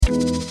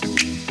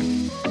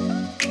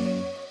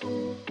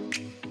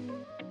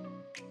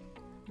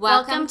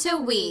Welcome to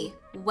We,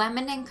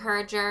 Women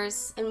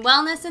Encouragers and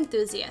Wellness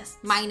Enthusiasts.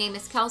 My name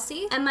is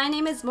Kelsey. And my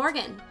name is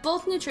Morgan,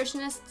 both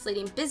nutritionists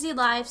leading busy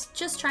lives,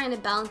 just trying to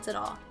balance it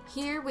all.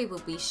 Here we will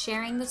be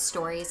sharing the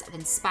stories of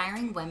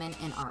inspiring women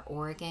in our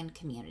Oregon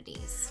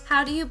communities.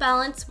 How do you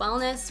balance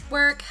wellness,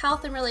 work,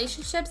 health, and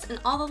relationships, and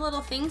all the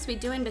little things we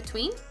do in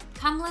between?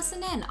 Come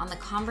listen in on the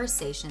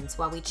conversations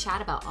while we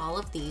chat about all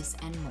of these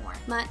and more.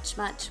 Much,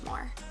 much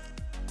more.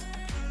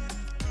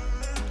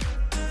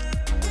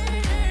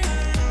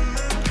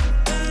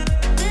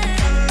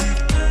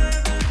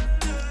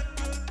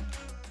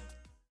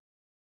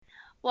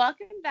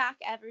 Welcome back,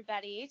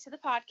 everybody, to the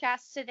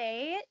podcast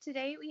today.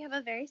 Today, we have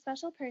a very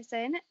special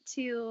person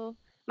to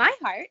my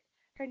heart.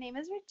 Her name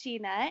is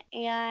Regina,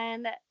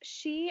 and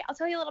I'll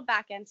tell you a little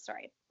back-end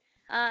story.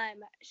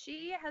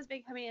 She has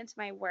been coming into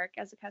my work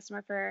as a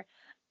customer for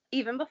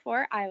even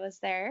before I was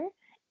there,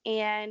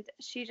 and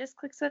she just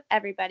clicks with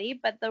everybody.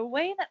 But the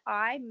way that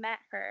I met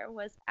her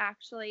was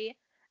actually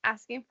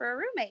asking for a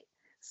roommate.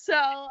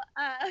 So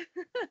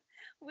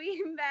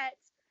we met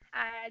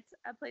at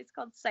a place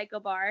called Psycho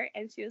Bar,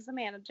 and she was the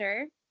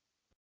manager,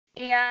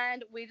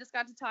 and we just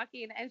got to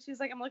talking, and she was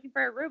like, I'm looking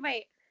for a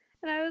roommate,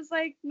 and I was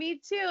like, me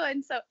too.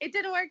 And so it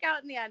didn't work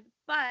out in the end,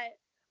 but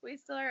we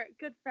still are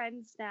good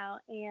friends now,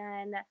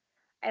 and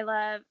I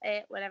love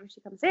it whenever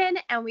she comes in,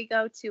 and we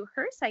go to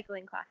her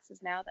cycling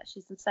classes now that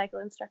she's a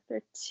cycle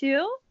instructor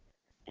too,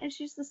 and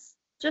she's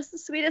just the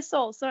sweetest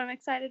soul. So I'm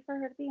excited for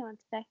her to be on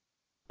today.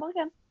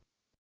 Welcome.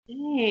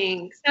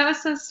 Thanks. That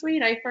was so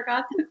sweet. I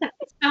forgot that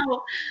that's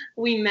how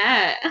we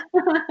met.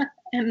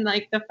 In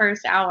like the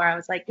first hour, I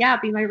was like, yeah,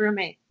 be my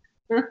roommate.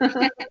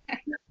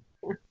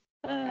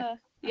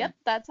 Yep,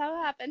 that's how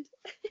it happened.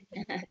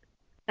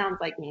 Sounds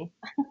like me.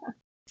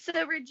 So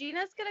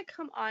Regina's going to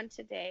come on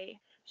today.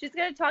 She's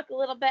going to talk a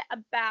little bit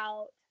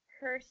about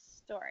her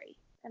story,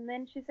 and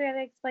then she's going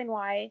to explain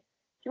why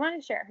she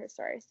wanted to share her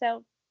story.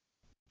 So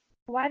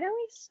why don't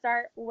we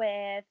start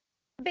with,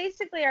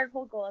 basically our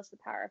whole goal is the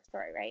power of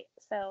story, right?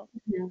 So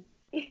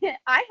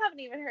I haven't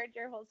even heard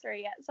your whole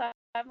story yet, so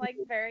I'm like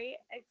very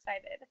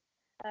excited.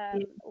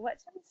 What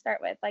should we start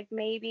with? Like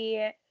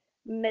maybe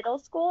middle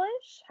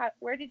school-ish?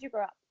 Where did you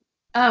grow up?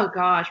 Oh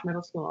gosh,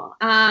 middle school.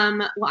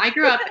 Well, I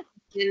grew up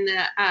in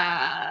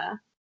a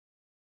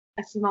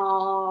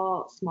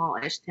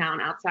smallish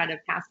town outside of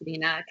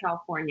Pasadena,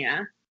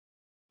 California.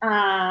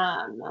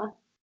 And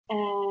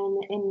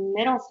in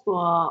middle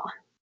school,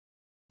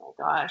 oh my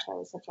gosh, I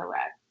was such a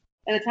wreck.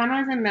 By the time I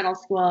was in middle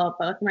school,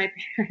 both my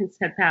parents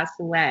had passed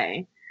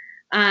away.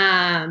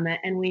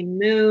 And we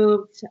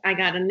moved. I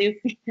got a new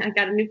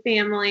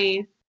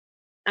family.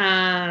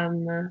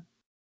 Middle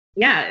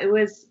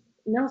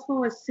school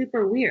was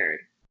super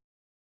weird.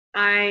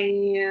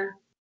 Maybe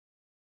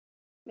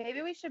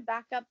we should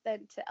back up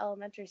then to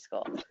elementary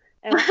school.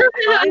 And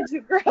how did you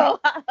grow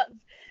up?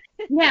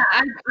 Yeah,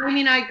 I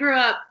grew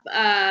up,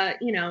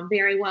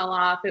 very well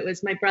off. It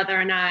was my brother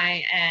and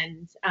I,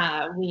 and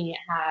we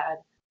had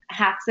a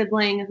half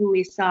sibling who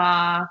we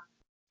saw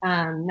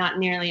not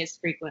nearly as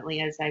frequently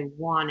as I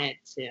wanted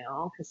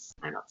to, because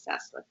I'm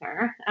obsessed with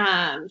her.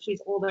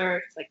 She's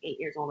older; she's like 8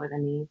 years older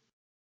than me.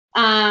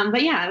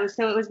 But yeah, it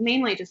was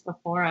mainly just the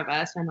four of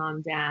us: my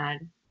mom,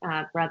 dad,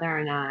 brother,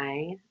 and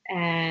I.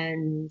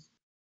 And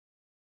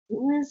it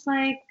was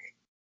like,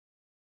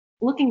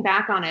 looking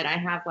back on it, I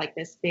have like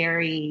this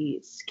very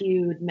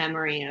skewed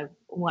memory of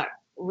what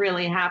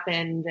really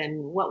happened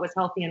and what was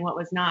healthy and what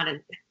was not.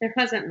 And there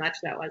wasn't much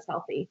that was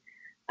healthy.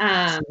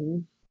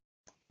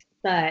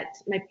 But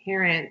my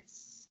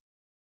parents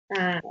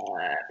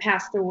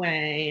passed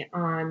away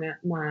on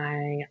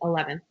my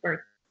 11th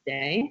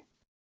birthday.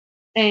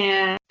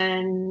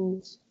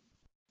 And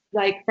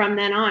like from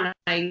then on,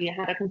 I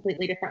had a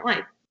completely different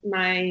life.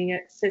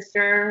 My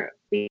sister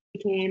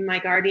became my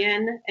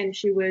guardian, and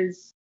she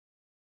was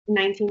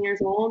 19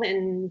 years old,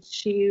 and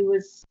she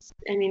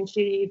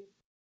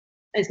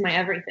is my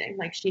everything.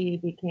 Like, she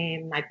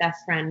became my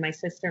best friend, my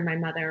sister, my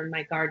mother,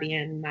 my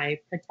guardian, my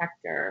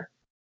protector,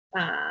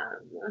 my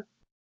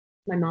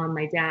mom,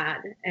 my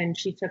dad, and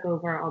she took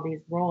over all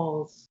these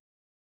roles,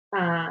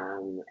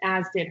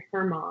 as did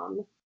her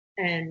mom.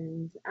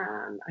 And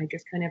I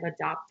just kind of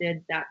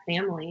adopted that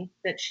family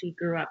that she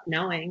grew up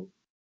knowing.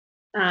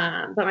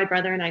 But my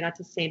brother and I got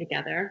to stay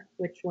together,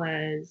 which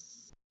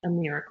was a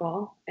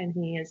miracle. And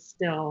he is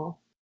still,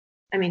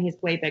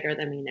 he's way bigger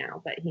than me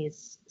now, but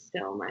he's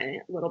still my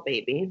little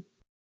baby.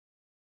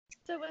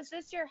 So was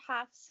this your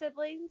half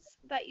siblings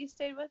that you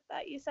stayed with,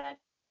 that you said?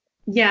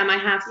 Yeah, my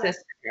half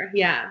sister.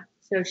 Yeah.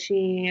 So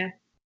she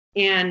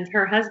and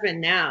her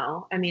husband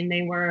now,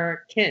 they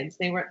were kids.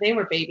 They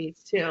were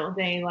babies too.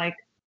 They like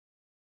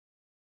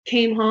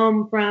came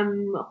home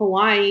from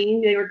Hawaii.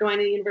 They were going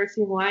to the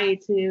University of Hawaii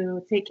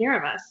to take care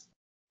of us.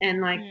 And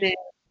like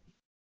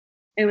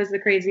it was the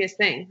craziest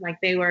thing. Like,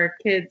 they were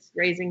kids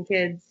raising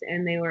kids,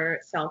 and they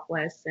were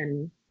selfless,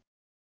 and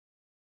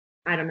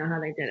I don't know how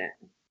they did it.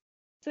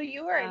 So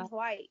you were in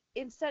Hawaii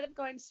instead of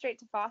going straight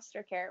to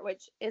foster care,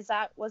 was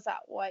that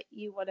what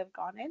you would have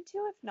gone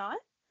into if not?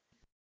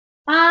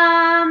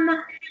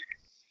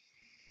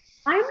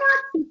 I'm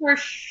not super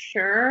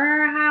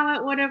sure how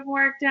it would have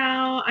worked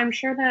out. I'm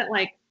sure that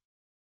like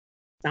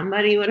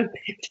somebody would have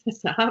picked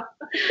us up,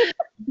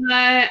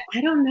 but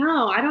I don't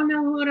know. I don't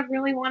know who would have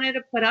really wanted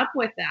to put up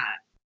with that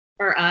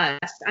for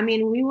us. I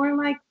mean, we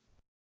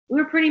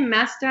were pretty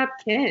messed up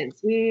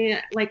kids. We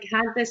like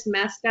had this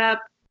messed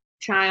up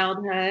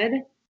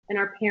childhood, and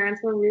our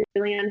parents were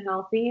really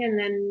unhealthy, and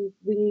then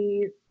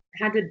we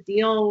had to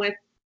deal with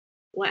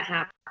what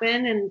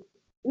happened, and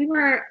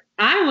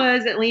I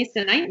was at least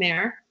a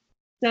nightmare.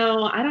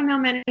 So I don't know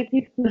many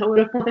people that would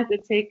have wanted to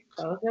take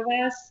both of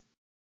us,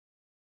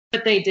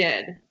 but they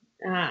did.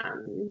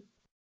 Um,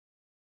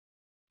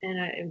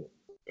 and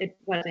it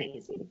wasn't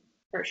easy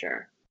for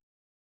sure.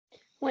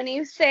 When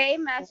you say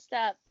messed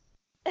up,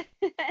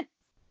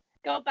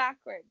 go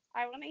backwards.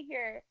 I want to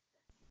hear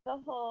the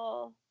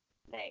whole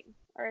thing,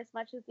 or as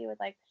much as you would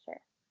like to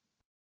share.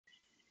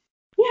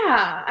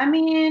 Yeah, I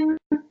mean,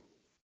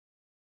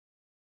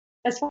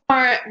 as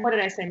far what did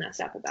I say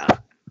messed up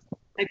about?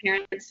 My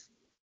parents.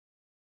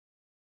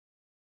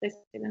 They say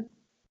that.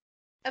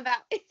 About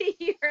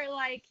you're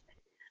like,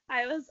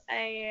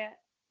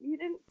 you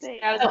didn't say.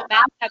 I was a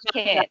backup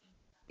kid.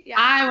 Yeah.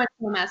 I was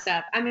so messed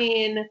up. I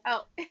mean,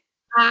 Oh.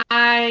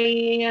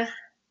 I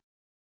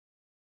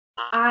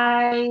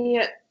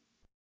I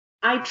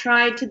I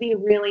tried to be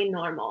really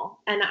normal,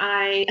 and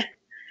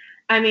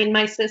I mean,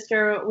 my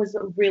sister was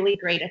really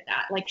great at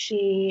that. Like,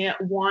 she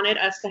wanted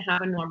us to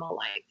have a normal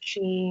life.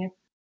 She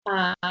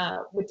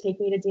would take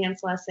me to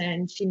dance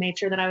lessons. She made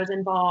sure that I was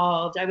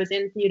involved. I was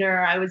in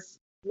theater. I was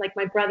like,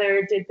 my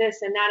brother did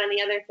this and that and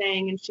the other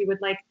thing. And she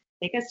would like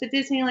take us to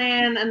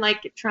Disneyland and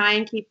like try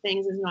and keep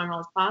things as normal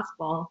as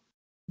possible.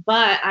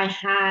 But I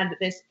had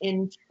this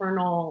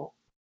internal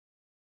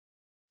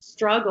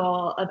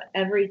struggle of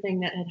everything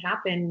that had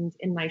happened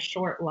in my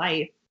short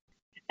life.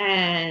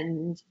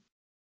 And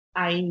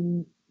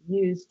I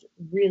used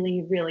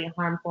really, really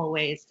harmful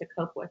ways to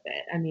cope with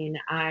it. I mean,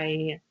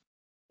 I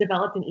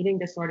developed an eating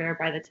disorder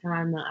by the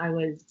time that I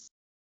was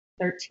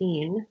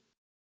 13,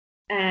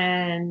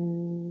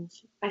 and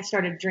I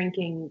started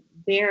drinking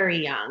very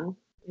young,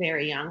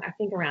 I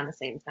think around the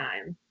same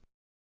time.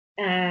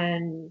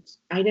 And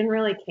I didn't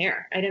really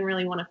care. I didn't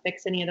really want to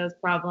fix any of those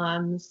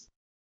problems.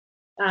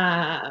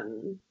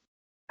 Um,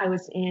 I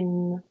was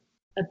in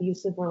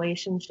abusive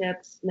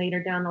relationships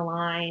later down the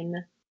line.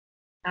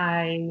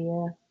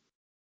 I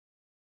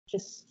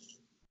just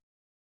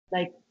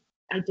like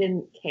I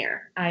didn't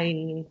care.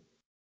 I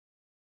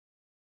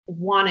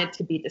wanted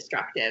to be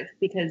destructive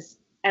because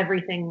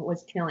everything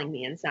was killing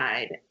me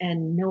inside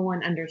and no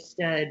one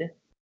understood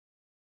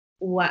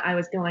what I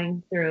was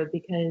going through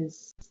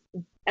because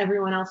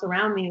everyone else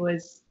around me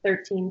was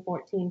 13,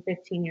 14,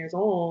 15 years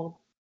old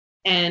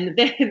and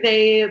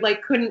they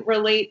like couldn't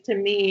relate to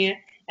me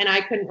and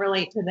I couldn't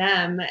relate to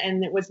them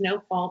and it was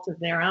no fault of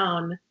their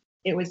own.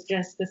 It was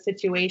just the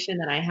situation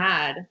that I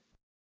had.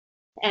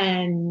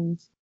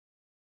 And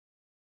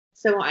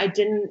so I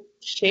didn't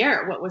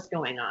share what was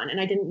going on and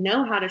I didn't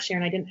know how to share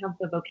and I didn't have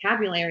the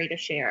vocabulary to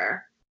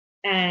share.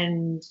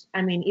 And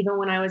I mean, even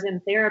when I was in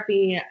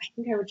therapy, I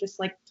think I would just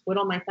like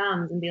twiddle my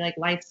thumbs and be like,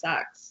 life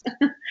sucks.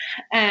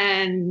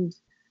 And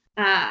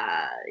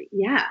uh,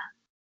 yeah,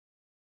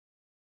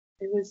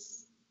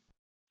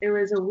 it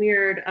was a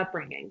weird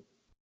upbringing.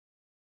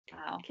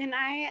 Wow. Can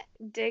I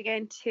dig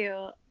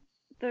into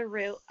the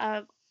root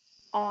of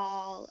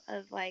all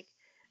of like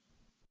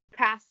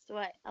past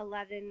what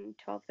 11,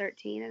 12,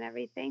 13 and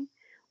everything?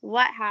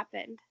 What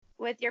happened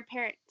with your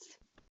parents?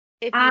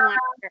 If you want to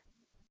hear.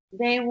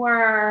 They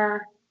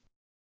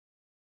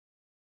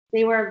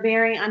were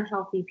very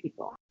unhealthy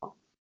people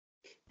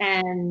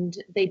and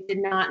they did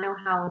not know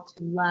how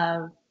to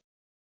love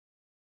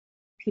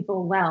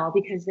people well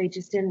because they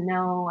just didn't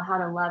know how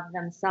to love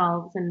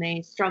themselves and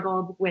they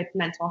struggled with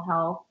mental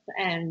health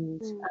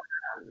and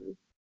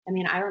I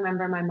mean I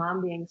remember my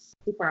mom being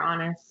super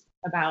honest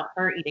about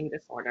her eating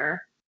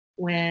disorder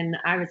when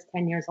I was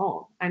 10 years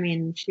old. I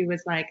mean she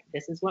was like,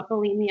 this is what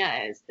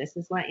bulimia is, this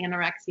is what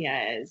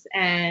anorexia is,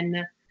 and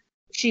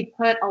she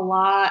put a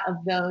lot of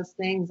those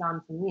things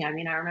onto me. I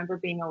mean I remember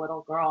being a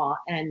little girl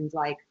and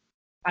like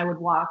I would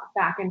walk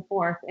back and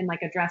forth in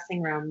like a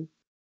dressing room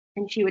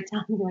and she would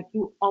tell me like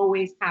you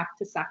always have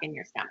to suck in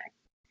your stomach.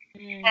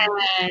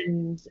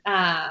 And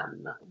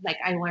like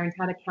I learned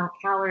how to count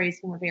calories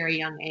from a very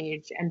young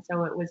age and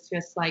so it was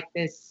just like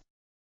this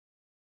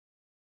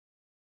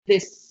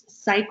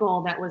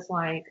cycle that was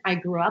like I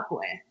grew up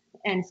with.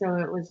 And so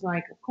it was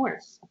like of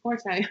course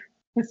I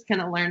was going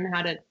to learn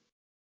how to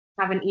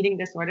have an eating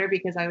disorder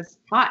because I was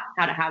taught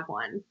how to have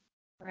one.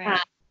 Right.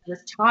 I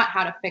was taught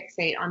how to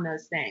fixate on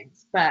those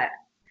things, but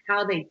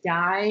how they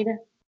died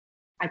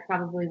I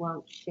probably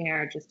won't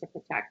share just to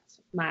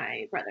protect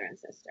my brother and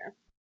sister.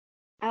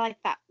 I like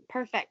that.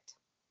 Perfect.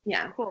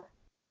 Yeah. Cool.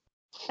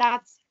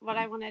 That's what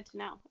I wanted to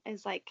know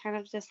is like kind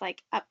of just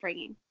like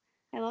upbringing.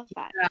 I love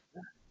that.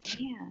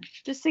 Yeah.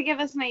 Just to give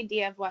us an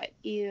idea of what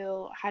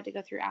you had to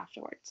go through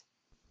afterwards.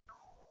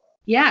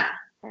 Yeah.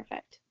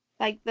 Perfect.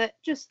 Like that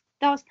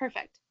was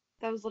perfect.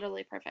 That was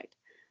literally perfect.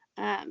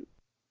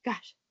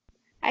 Gosh.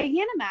 I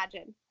can't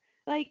imagine.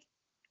 Like,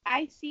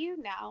 I see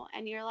you now,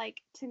 and you're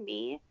like, to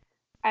me,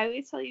 I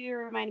always tell you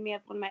remind me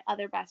of one of my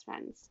other best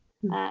friends,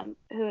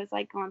 who has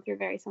like gone through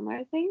very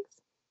similar things.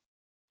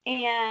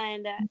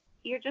 And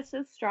you're just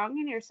so strong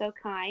and you're so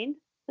kind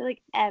to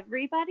like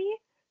everybody.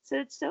 So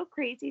it's so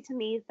crazy to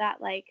me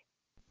that like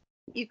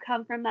you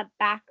come from that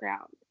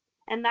background.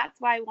 And that's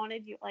why I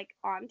wanted you like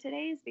on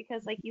today's,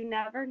 because like you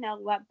never know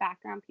what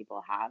background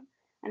people have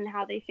and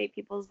how they shape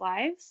people's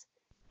lives.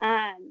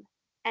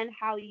 And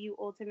how you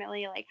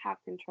ultimately like have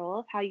control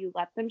of how you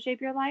let them shape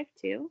your life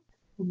too.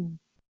 Mm-hmm.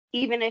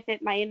 Even if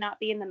it might not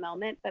be in the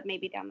moment, but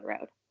maybe down the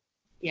road.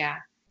 Yeah.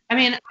 I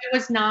mean, I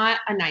was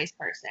not a nice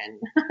person.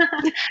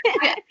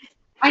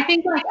 I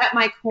think like at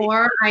my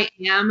core, I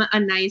am a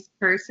nice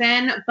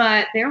person,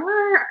 but there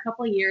were a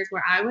couple of years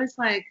where I was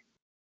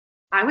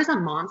a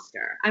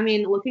monster. I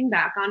mean, looking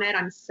back on it,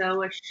 I'm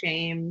so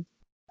ashamed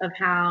of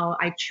how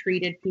I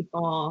treated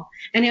people.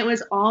 And it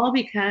was all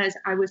because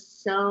I was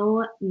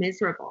so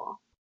miserable.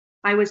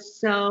 I was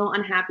so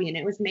unhappy. And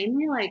it was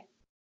mainly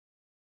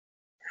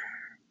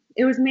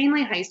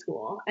high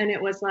school. And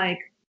it was like,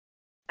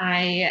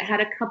 I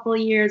had a couple of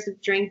years of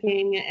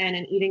drinking and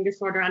an eating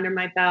disorder under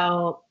my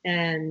belt.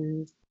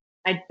 And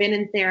I'd been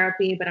in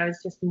therapy, but I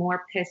was just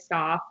more pissed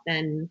off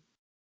than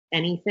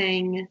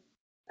anything.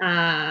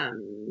 I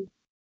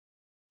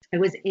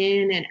was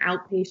in an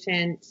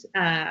outpatient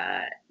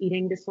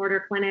eating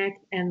disorder clinic,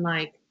 and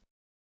like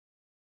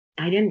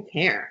I didn't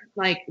care.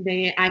 Like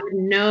I had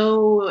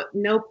no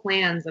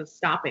plans of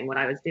stopping what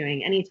I was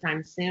doing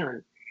anytime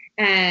soon.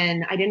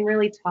 And I didn't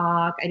really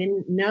talk. I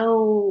didn't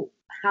know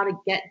how to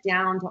get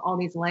down to all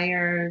these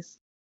layers.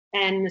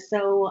 And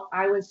so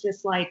I was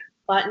just like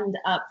buttoned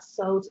up.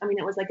 I mean,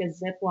 it was like a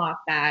Ziploc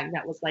bag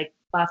that was like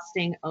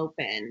busting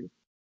open.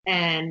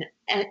 And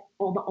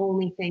well, the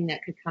only thing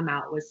that could come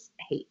out was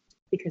hate,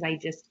 because I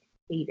just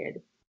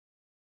hated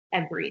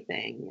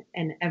everything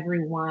and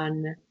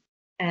everyone.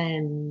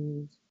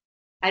 And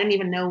I didn't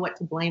even know what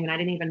to blame, and I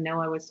didn't even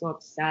know I was so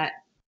upset.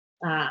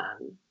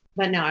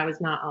 But no, I was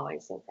not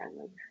always so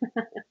friendly.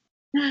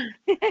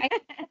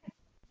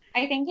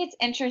 I think it's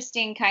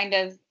interesting, kind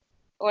of,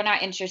 or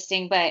not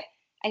interesting, but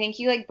I think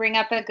you like bring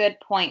up a good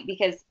point,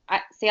 because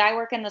I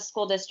work in the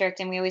school district,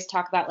 and we always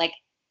talk about like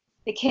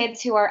the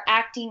kids who are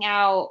acting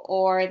out,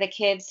 or the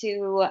kids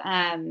who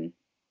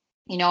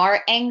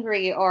are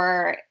angry,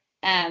 or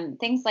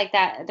things like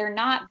that. They're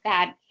not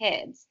bad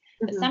kids.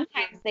 But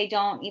sometimes they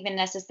don't even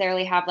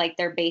necessarily have like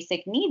their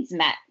basic needs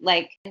met.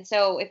 Like, and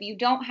so if you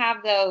don't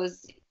have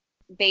those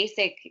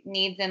basic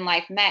needs in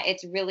life met,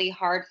 it's really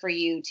hard for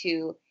you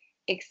to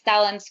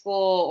excel in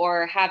school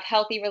or have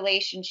healthy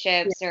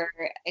relationships or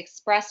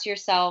express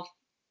yourself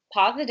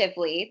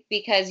positively,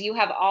 because you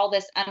have all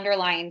this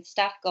underlying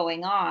stuff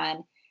going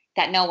on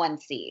that no one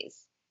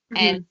sees.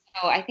 And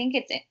so I think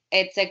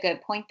it's a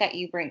good point that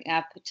you bring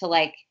up to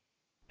like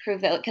prove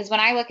that, because when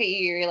I look at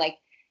you, you're like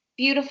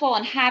beautiful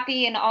and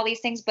happy and all these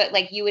things, but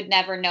like you would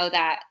never know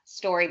that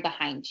story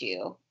behind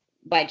you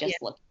by just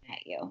looking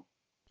at you.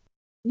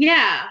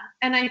 Yeah.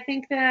 And I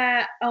think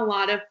that a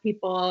lot of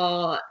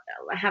people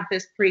have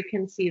this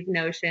preconceived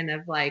notion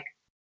of like,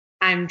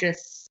 I'm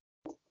just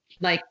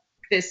like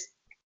this,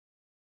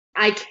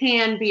 I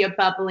can be a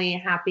bubbly,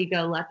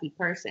 happy-go-lucky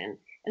person.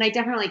 And I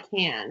definitely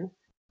can.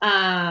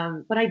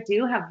 But I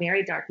do have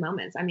very dark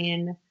moments. I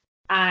mean,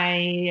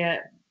 I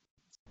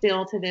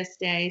still to this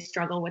day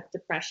struggle with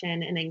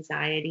depression and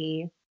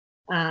anxiety.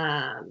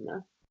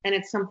 And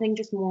it's something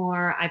just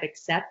more I've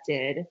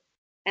accepted,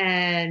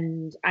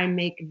 and I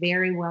make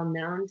very well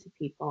known to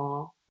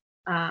people,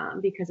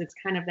 because it's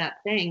kind of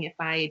that thing. If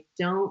I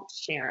don't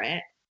share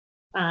it,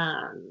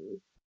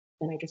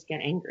 then I just get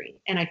angry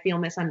and I feel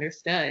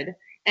misunderstood.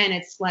 And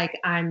it's like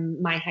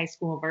I'm my high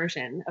school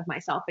version of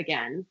myself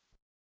again.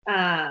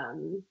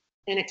 And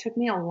it took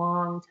me a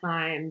long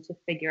time to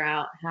figure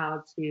out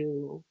how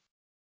to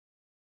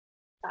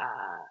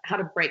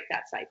break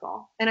that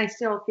cycle. And I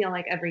still feel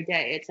like every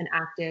day it's an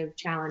active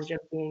challenge of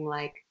being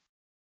like,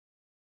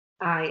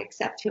 I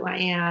accept who I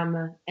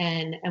am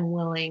and am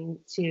willing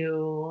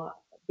to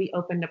be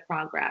open to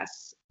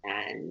progress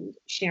and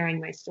sharing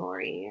my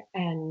story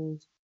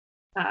and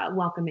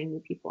welcoming new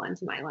people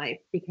into my life.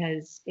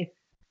 Because if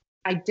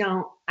I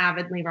don't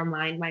avidly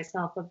remind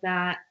myself of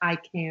that, I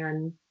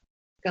can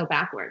go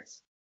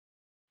backwards.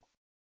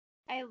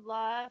 I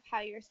love how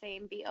you're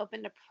saying be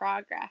open to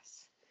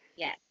progress.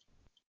 Yes.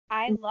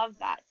 I love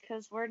that,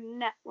 because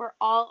we're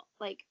all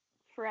like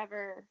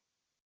forever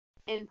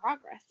in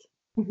progress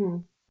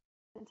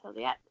until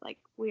the end. Like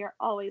we are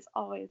always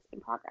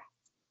in progress.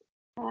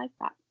 I like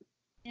that.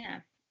 Yeah.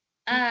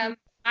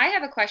 I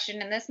have a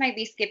question, and this might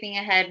be skipping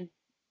ahead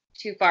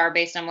too far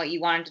based on what you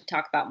wanted to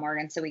talk about,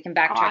 Morgan, so we can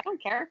backtrack. Oh, I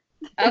don't care.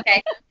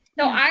 Okay.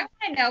 So I want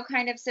to know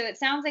kind of, so it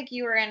sounds like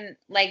you were in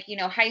like,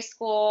 high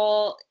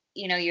school,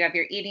 you have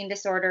your eating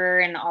disorder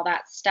and all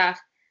that stuff.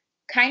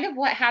 Kind of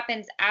what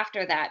happens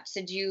after that?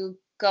 So did you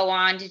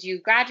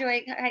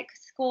graduate high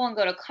school and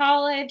go to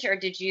college, or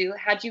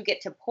how'd you get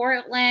to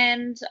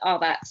Portland, all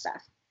that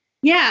stuff?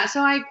 Yeah,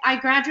 so I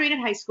graduated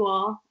high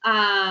school.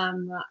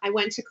 I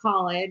went to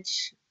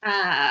college.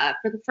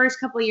 For the first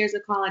couple of years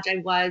of college,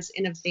 I was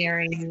in a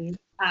very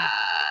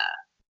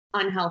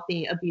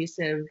unhealthy,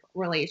 abusive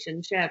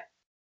relationship.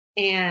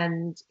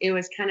 And it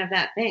was kind of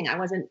that thing. I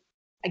wasn't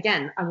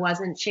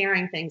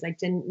sharing things. I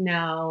didn't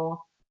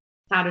know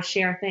how to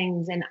share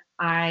things. And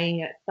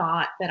I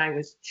thought that I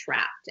was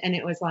trapped. And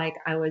it was like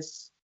I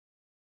was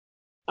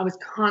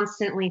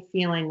constantly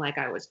feeling like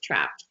I was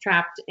trapped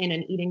in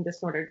an eating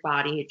disordered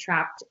body,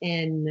 trapped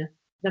in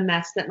the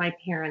mess that my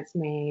parents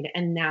made.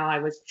 And now I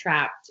was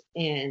trapped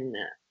in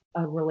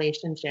a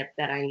relationship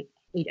that I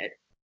hated.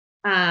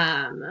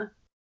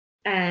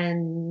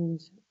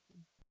 And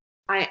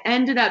I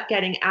ended up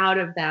getting out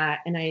of that,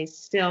 and I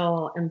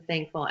still am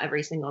thankful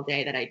every single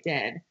day that I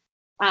did.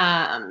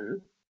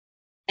 And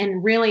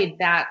really,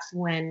 that's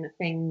when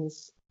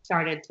things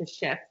started to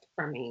shift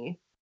for me.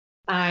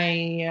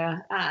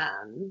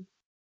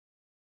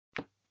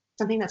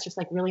 Something that's just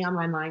like really on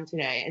my mind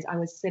today is I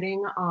was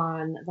sitting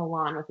on the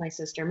lawn with my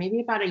sister,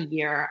 maybe about a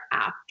year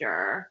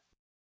after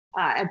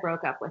I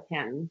broke up with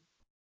him.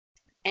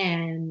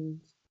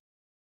 And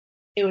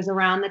it was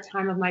around the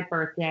time of my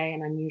birthday,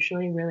 and I'm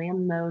usually really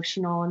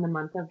emotional in the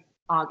month of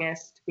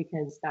August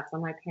because that's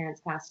when my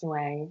parents passed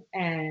away.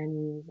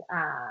 And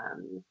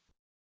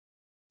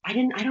I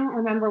don't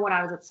remember what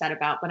I was upset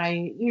about, but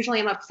I usually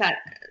am upset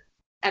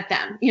at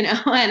them,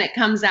 and it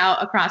comes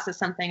out across as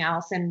something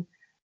else. And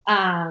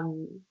I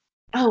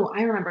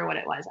remember what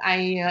it was.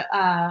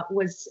 I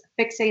was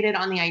fixated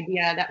on the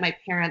idea that my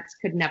parents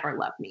could never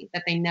love me,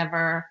 that they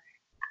never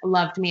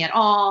loved me at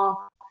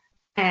all.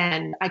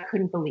 And I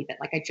couldn't believe it.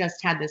 Like I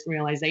just had this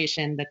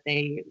realization that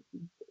they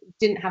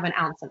didn't have an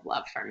ounce of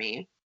love for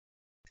me.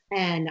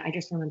 And I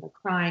just remember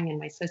crying and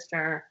my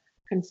sister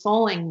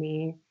consoling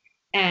me.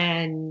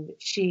 And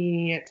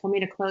she told me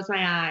to close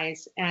my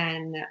eyes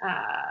and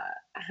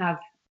have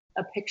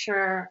a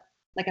picture,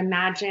 like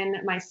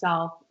imagine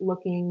myself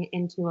looking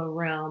into a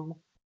room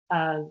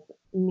of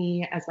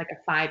me as like a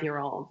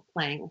 5-year-old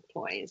playing with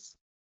toys.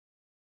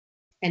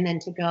 And then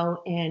to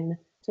go in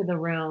to the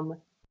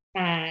room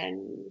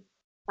and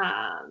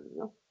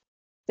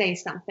say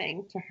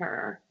something to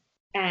her.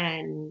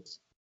 And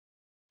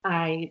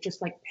I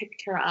just like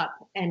picked her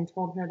up and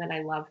told her that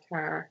I loved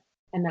her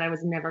and that I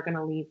was never going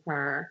to leave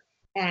her.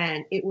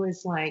 And it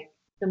was like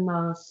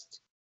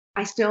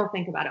I still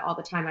think about it all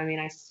the time. I mean,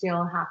 I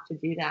still have to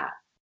do that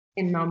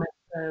in moments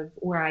of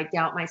where I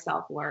doubt my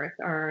self-worth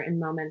or in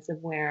moments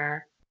of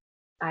where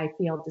I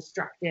feel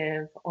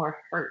destructive or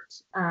hurt.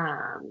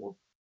 I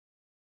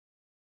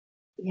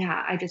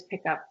just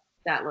pick up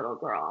that little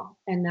girl.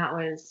 And that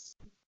was,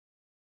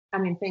 I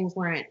mean, things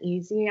weren't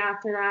easy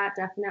after that,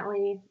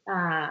 definitely.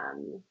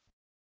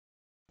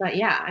 But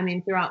yeah, I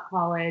mean, throughout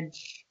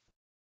college,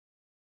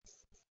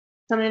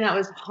 something that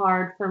was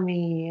hard for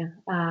me,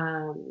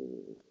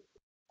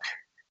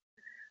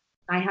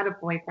 I had a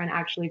boyfriend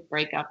actually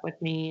break up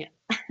with me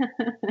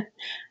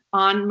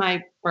on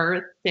my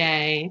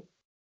birthday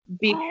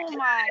because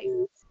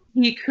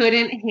he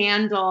couldn't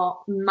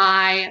handle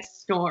my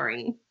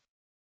story.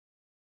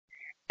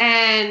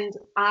 And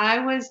I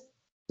was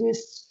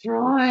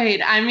destroyed.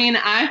 I mean,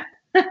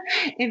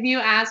 if you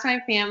ask my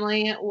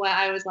family what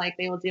I was like,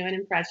 they will do an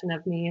impression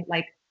of me,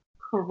 like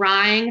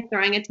crying,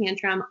 throwing a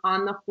tantrum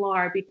on the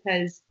floor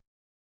because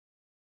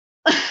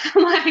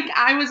like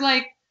I was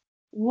like,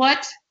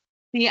 what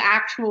the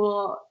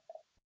actual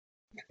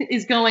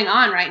is going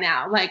on right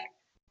now? Like,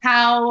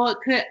 how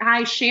could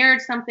I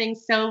shared something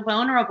so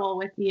vulnerable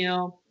with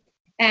you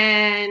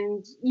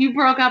and you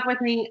broke up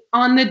with me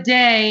on the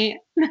day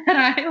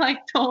that I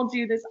like told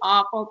you this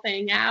awful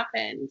thing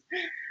happened.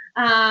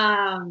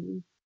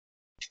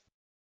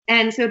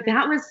 And so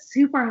that was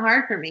super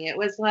hard for me. It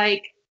was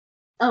like,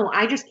 oh,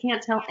 I just can't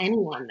tell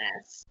anyone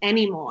this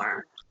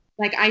anymore.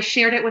 Like I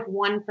shared it with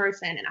one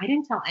person and I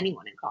didn't tell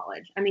anyone in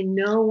college. I mean,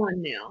 no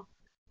one knew.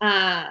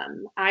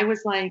 I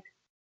was like,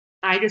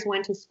 I just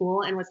went to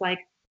school and was like,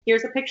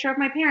 here's a picture of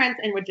my parents,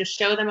 and would just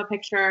show them a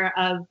picture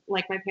of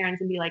like my parents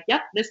and be like,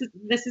 yep, this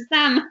is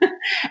them.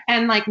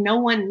 And like no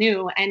one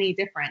knew any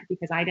different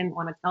because I didn't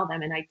want to tell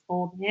them. And I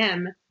told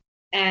him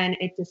and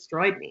it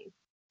destroyed me.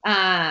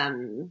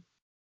 And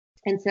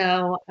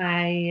so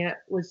I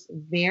was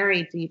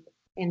very deep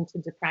into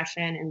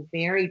depression and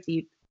very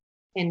deep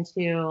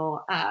into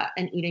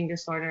an eating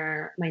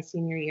disorder my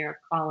senior year of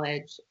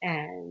college.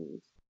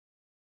 And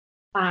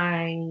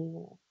I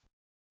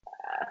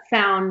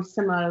found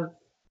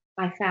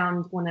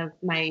one of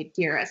my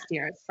dearest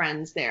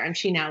friends there, and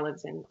she now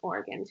lives in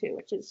Oregon too,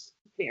 which is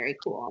very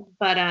cool.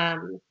 But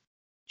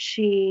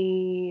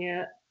she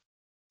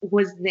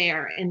was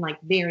there in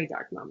like very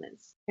dark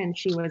moments, and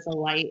she was a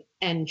light,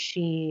 and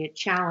she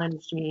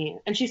challenged me,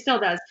 and she still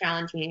does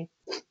challenge me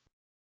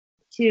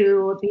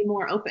to be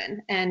more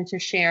open and to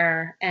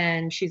share,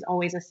 and she's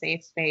always a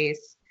safe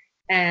space.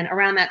 And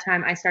around that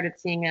time, I started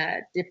seeing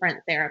a different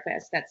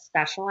therapist that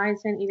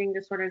specialized in eating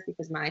disorders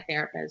because my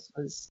therapist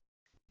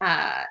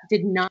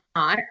did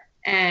not,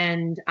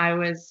 and I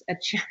was a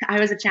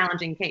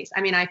challenging case.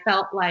 I mean, I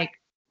felt like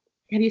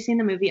Have you seen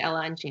the movie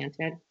Ella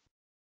Enchanted?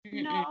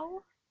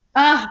 No.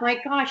 Oh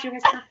my gosh, you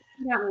guys have to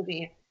see that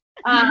movie.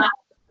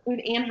 With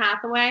Anne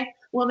Hathaway.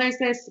 Well, there's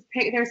this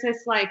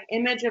like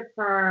image of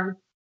her,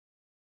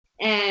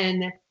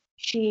 and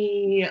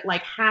she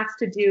like has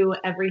to do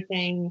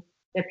everything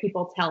that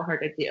people tell her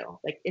to do.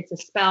 Like it's a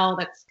spell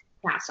that's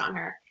cast on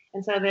her.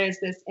 And so there's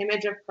this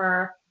image of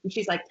her, and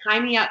she's like, tie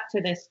me up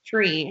to this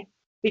tree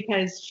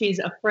because she's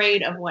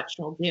afraid of what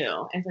she'll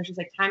do. And so she's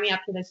like, tie me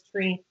up to this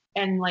tree.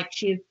 And like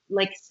she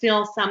like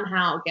still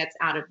somehow gets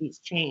out of these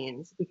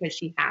chains because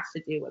she has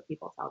to do what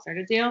people tells her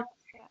to do.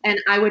 And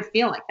I would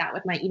feel like that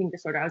with my eating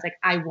disorder. I was like,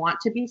 I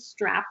want to be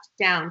strapped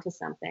down to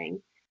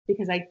something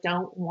because I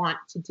don't want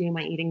to do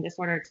my eating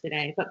disorder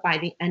today. But by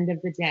the end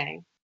of the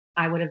day,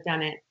 I would have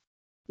done it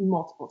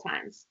multiple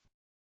times.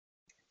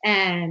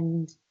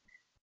 And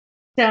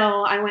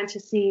so I went to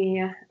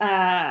see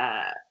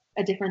a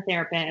different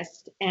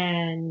therapist,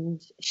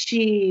 and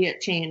she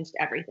changed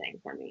everything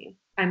for me.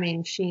 I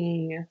mean,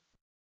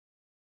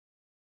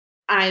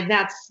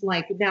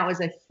 that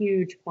was a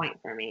huge point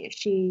for me.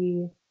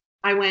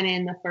 I went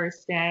in the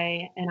first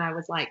day and I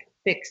was like,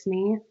 fix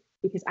me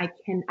because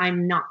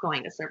I'm not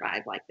going to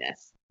survive like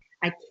this.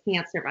 I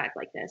can't survive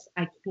like this.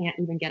 I can't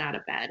even get out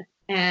of bed.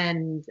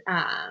 And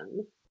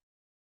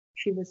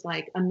she was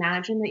like,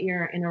 imagine that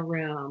you're in a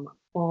room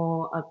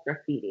full of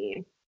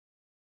graffiti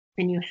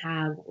and you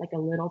have like a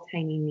little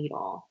tiny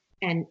needle.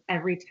 And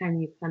every time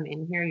you come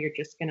in here, you're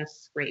just going to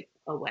scrape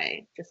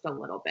away just a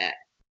little bit.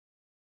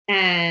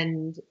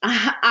 And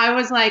I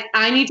was like,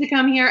 I need to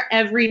come here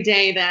every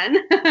day then.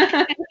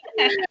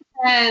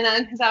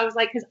 And because I was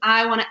like, because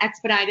I want to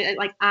expedite it.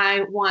 Like,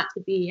 I want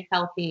to be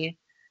healthy.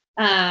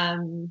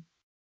 And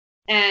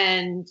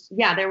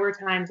yeah, there were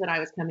times that I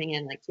was coming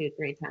in like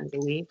 2-3 times a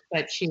week,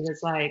 but she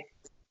was like,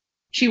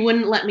 she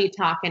wouldn't let me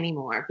talk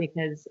anymore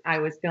because I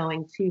was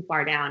going too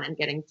far down and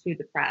getting too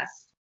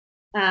depressed.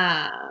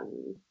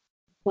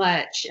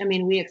 But I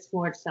mean, we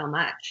explored so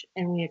much,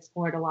 and we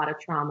explored a lot of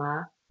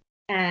trauma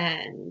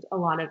and a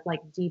lot of like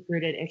deep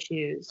rooted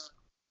issues.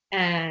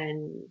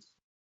 And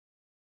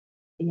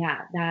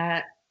yeah,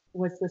 that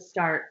was the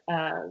start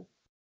of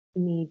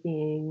me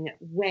being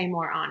way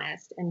more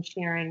honest and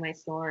sharing my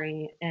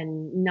story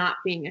and not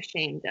being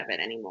ashamed of it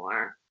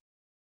anymore.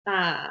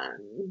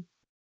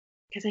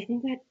 Because I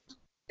think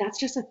that's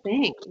just a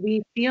thing.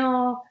 We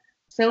feel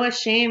so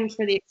ashamed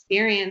for the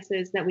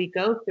experiences that we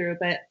go through,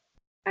 but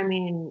I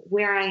mean,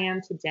 where I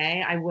am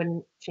today, I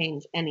wouldn't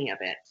change any of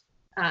it,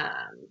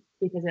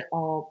 because it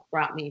all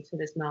brought me to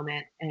this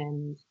moment.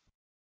 And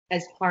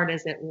as hard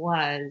as it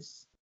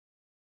was,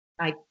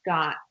 I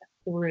got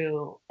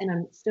through, and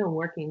I'm still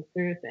working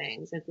through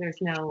things.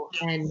 There's no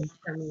end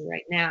for me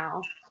right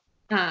now,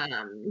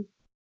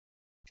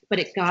 but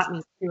it got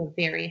me to a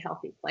very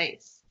healthy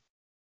place.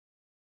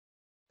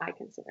 I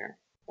consider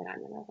that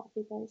I'm in a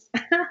healthy place.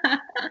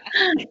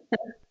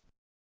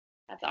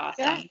 That's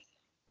awesome.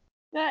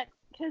 Good.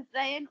 Because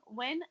then,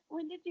 when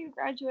did you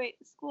graduate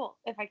school,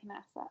 if I can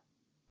ask that?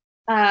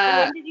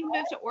 When did you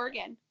move to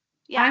Oregon?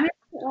 Yeah. I moved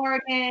to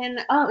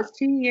Oregon. Oh, it was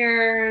 2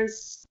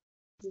 years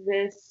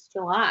this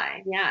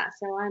July. Yeah.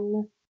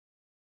 So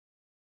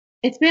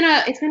it's been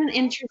an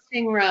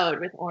interesting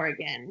road with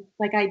Oregon.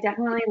 Like, I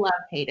definitely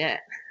hate it.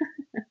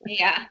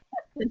 Yeah.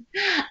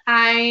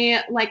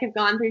 I like have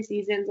gone through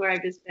seasons where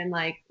I've just been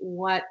like,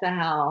 what the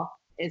hell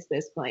is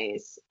this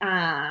place?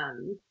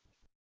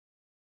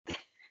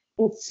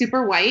 It's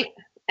super white,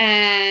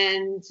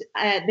 and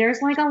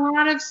there's like a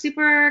lot of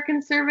super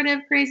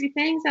conservative, crazy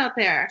things out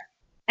there.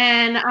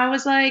 And I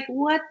was like,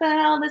 what the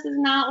hell? This is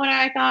not what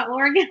I thought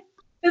Oregon.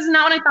 This is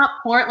not what I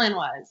thought Portland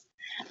was.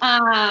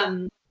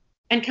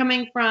 And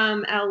coming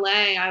from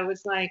LA, I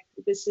was like,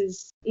 this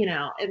is,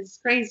 it's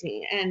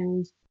crazy.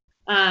 And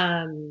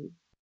I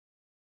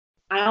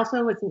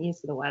also wasn't used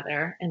to the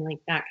weather, and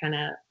like that kind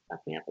of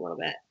fucked me up a little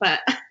bit.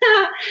 But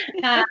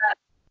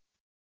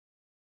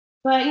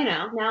but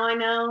now I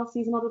know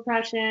seasonal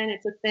depression,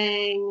 it's a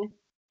thing.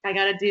 I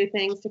got to do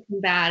things to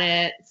combat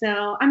it.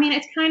 So I mean,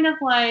 it's kind of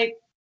like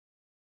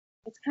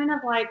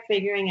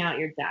figuring out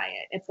your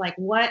diet. It's like,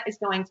 what is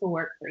going to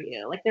work for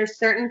you? Like, there's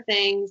certain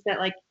things that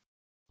like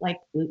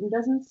gluten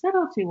doesn't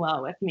settle too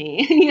well with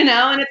me,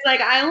 and it's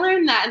like, I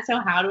learned that. And so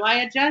how do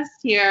I adjust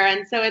here?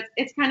 And so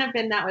it's kind of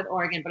been that with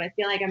Oregon, but I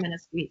feel like I'm in a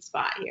sweet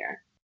spot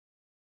here.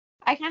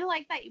 I kind of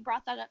like that you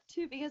brought that up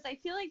too, because I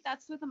feel like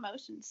that's with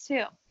emotions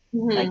too.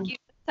 Mm-hmm. Like you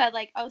said,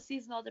 like, oh,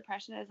 seasonal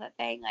depression is a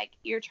thing. Like,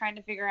 you're trying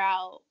to figure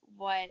out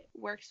what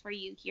works for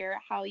you here,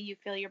 how you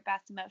feel your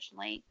best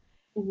emotionally.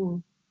 Mm-hmm.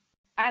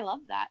 I love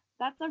that.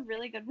 That's a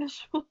really good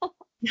visual.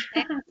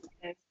 No,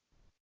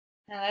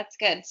 that's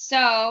good.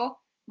 So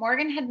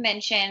Morgan had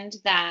mentioned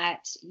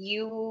that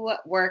you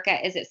work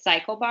at, is it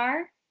Cycle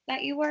Bar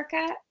that you work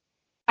at?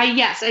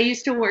 Yes, I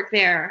used to work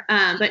there,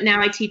 but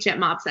now I teach at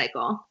Mob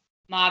Cycle.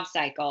 Mob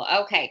Cycle.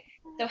 Okay.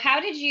 So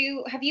have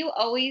you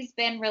always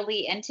been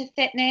really into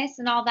fitness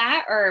and all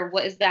that, or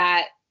was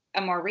that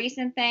a more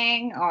recent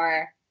thing,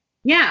 or?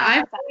 Yeah, I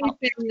I've hope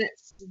that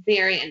always been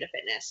very into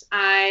fitness.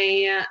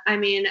 I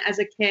mean, as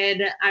a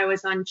kid, I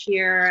was on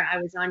cheer, I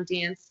was on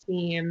dance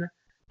team.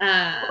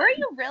 Were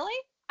you really?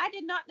 I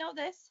did not know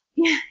this.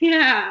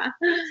 Yeah.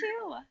 Me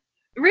too.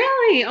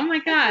 Really? Oh my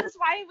God. This is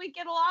why we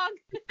get along.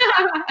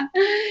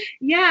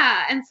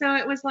 Yeah, and so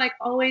it was like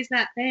always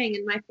that thing,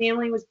 and my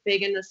family was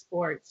big into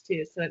sports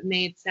too, so it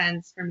made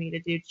sense for me to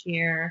do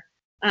cheer.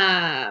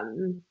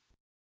 Um,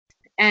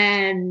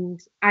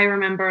 and I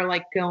remember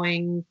like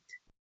going,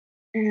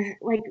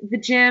 like the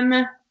gym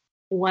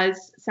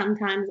was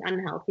sometimes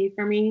unhealthy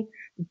for me,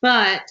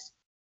 but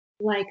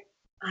like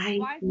I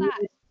Why is that?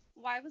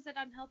 Why was it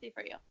unhealthy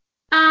for you?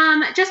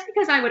 just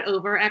because I would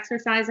over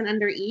exercise and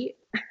under eat.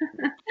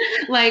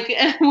 Like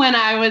when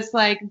I was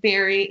like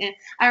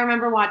I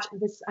remember watching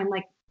this, I'm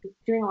like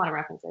doing a lot of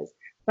references,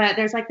 but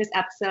there's like this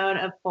episode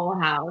of Full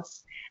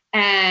House,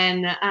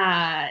 and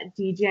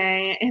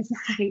DJ is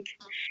like,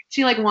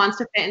 she like wants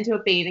to fit into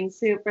a bathing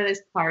suit for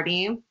this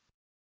party,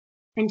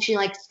 and she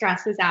like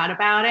stresses out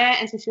about it,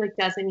 and so she like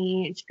doesn't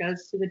eat, and she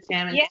goes to the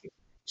gym, and Yeah.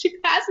 she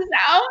passes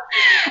out,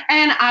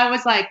 and I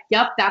was like,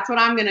 yep, that's what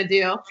I'm gonna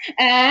do.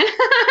 And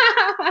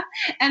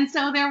and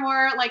so there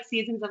were like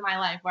seasons of my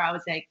life where I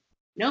was like,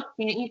 nope,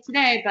 can't eat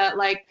today, but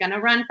like gonna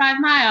run 5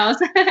 miles.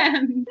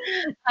 And,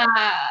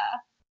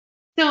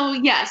 so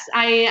yes,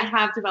 I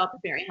have developed a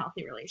very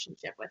healthy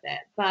relationship with it.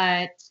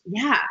 But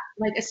yeah,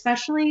 like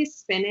especially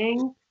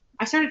spinning.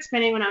 I started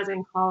spinning when I was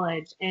in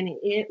college, and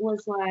it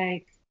was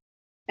like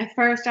at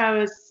first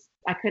I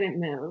couldn't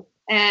move.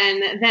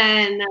 And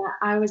then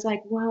I was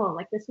like, whoa,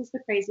 like this is the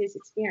craziest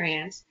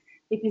experience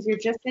because you're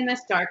just in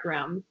this dark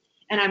room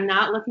and I'm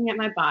not looking at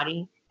my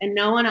body and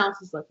no one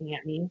else is looking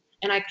at me.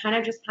 And I kind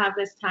of just have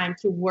this time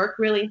to work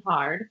really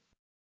hard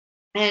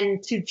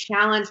and to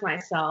challenge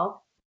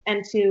myself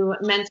and to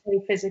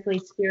mentally, physically,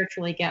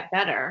 spiritually get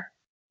better.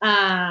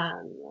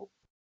 Um,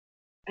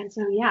 and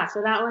so, yeah,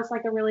 so that was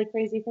like a really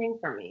crazy thing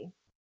for me.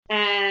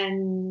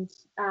 And,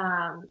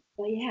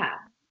 but yeah,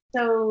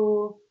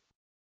 so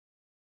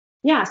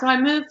yeah, so I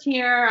moved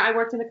here. I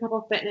worked in a couple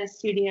of fitness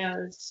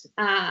studios.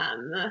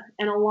 And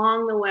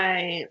along the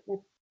way, like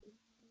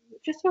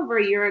just over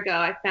a year ago,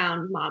 I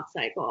found Mob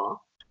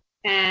Cycle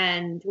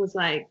and was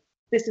like,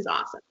 this is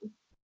awesome.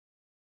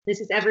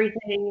 This is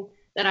everything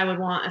that I would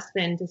want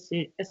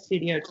a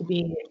studio to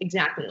be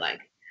exactly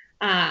like.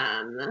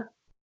 Um,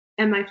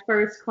 and my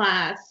first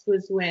class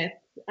was with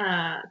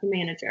the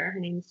manager. Her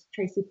name's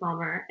Tracy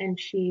Palmer, and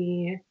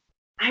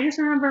I just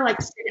remember like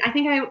I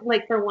think I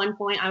like for one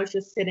point I was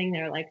just sitting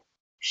there like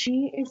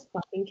she is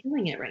fucking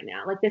killing it right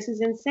now. Like this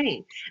is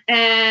insane.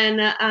 And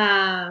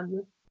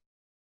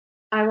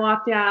I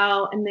walked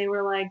out and they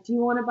were like, "Do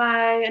you want to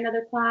buy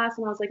another class?"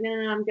 And I was like, "No,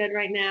 I'm good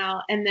right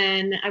now." And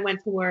then I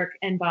went to work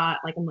and bought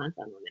like a month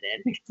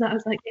unlimited because I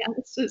was like, "Yeah,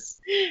 this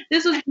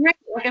was great."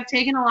 Like I've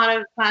taken a lot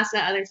of classes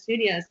at other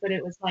studios, but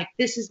it was like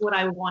this is what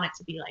I would want it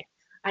to be like.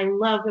 I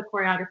love the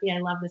choreography, I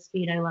love the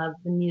speed, I love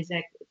the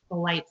music, the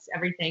lights,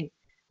 everything.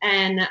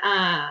 And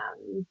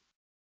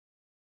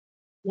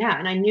yeah,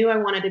 and I knew I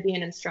wanted to be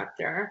an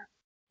instructor.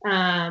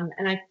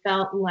 And I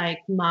felt like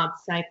Mob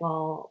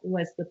Cycle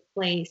was the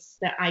place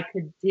that I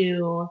could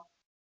do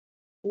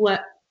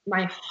what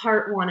my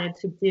heart wanted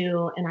to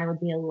do, and I would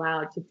be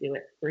allowed to do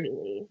it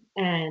freely.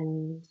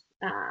 And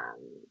um,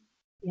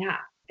 yeah,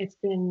 it's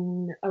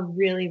been a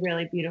really,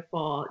 really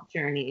beautiful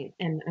journey,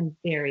 and I'm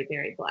very,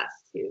 very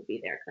blessed to be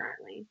there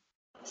currently.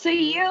 So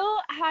you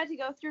had to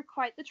go through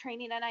quite the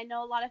training, and I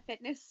know a lot of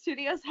fitness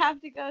studios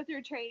have to go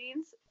through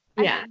trainings.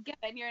 Yeah. I mean,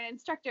 given you're an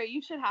instructor,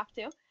 you should have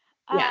to.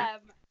 Yeah.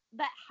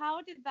 But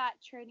how did that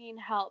training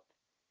help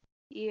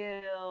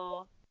you?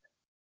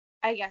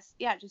 I guess,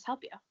 yeah, just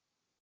help you.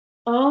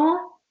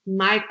 Oh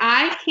my,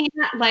 I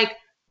can't like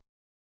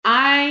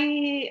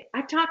I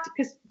talked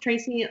because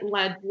Tracy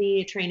led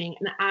the training,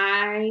 and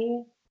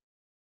I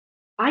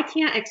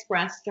can't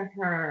express to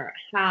her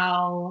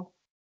how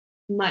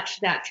much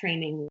that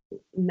training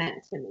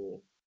meant to me.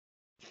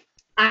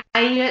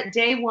 I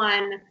day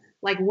one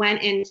like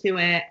went into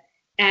it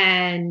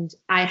and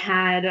I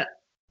had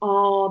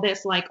all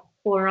this like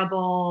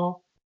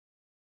horrible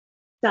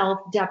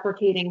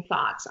self-deprecating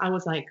thoughts. I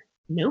was like,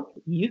 nope,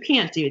 you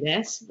can't do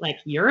this. Like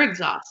you're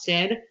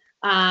exhausted.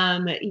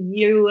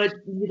 You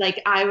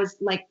like I was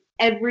like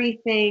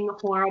everything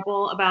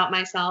horrible about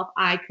myself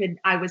I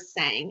was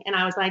saying. And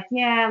I was like,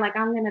 yeah, like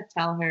I'm gonna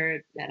tell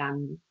her that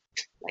I'm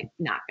like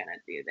not gonna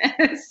do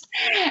this.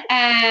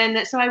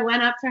 And so I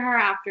went up to her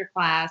after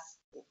class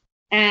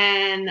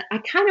and I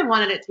kind of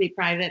wanted it to be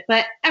private,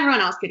 but everyone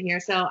else could hear.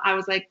 So I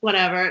was like,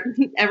 whatever,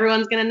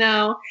 everyone's going to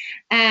know.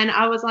 And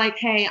I was like,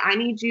 hey, I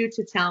need you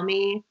to tell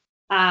me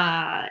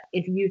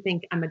if you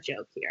think I'm a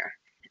joke here.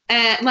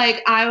 And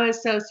like, I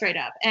was so straight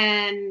up.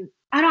 And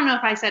I don't know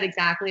if I said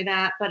exactly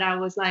that, but I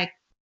was like,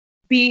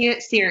 be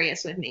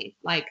serious with me.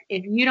 Like,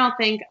 if you don't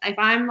think, if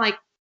I'm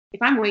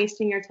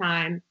wasting your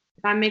time,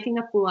 if I'm making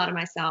a fool out of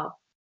myself,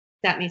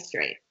 set me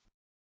straight.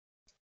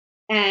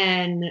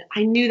 And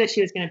I knew that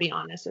she was going to be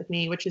honest with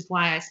me, which is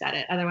why I said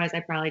it. Otherwise,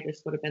 I probably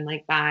just would have been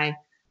like, bye.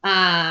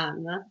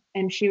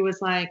 And she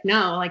was like,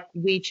 no, like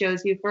we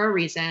chose you for a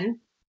reason.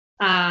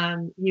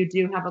 You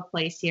do have a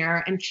place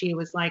here. And she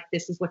was like,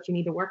 this is what you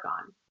need to work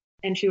on.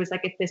 And she was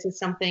like, if this is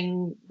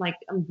something like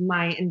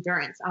my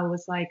endurance, I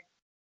was like,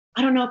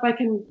 I don't know if I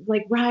can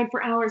like ride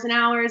for hours and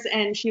hours.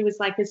 And she was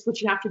like, this is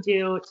what you have to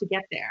do to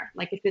get there.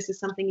 Like, if this is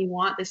something you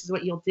want, this is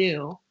what you'll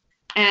do.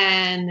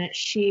 And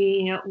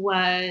she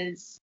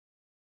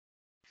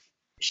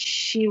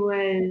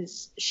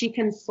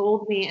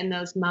consoled me in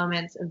those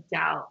moments of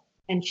doubt,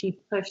 and she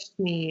pushed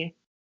me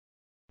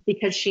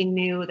because she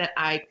knew that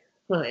I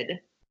could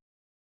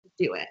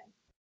do it.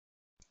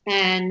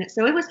 And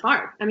so it was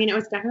hard. I mean, it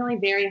was definitely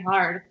very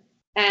hard.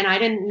 And I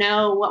didn't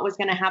know what was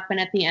going to happen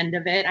at the end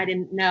of it. I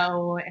didn't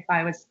know if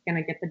I was going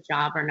to get the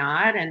job or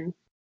not. And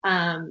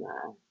um,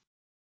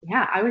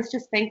 yeah, I was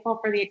just thankful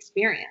for the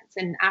experience.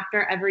 And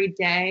after every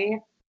day,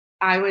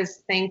 I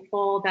was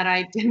thankful that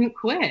I didn't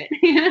quit.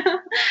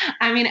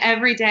 I mean,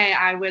 every day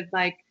I would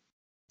like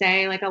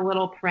say like a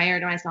little prayer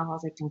to myself. I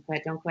was like, don't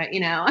quit,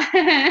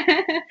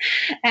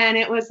 And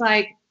it was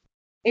like,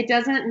 it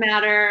doesn't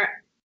matter.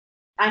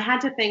 I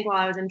had to think while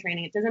I was in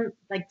training. It doesn't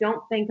like,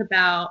 don't think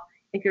about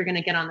if you're going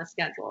to get on the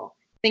schedule.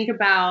 Think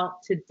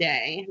about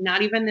today,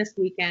 not even this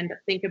weekend, but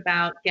think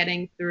about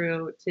getting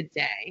through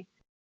today.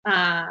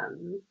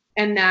 And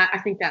I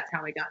think that's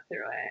how we got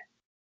through it.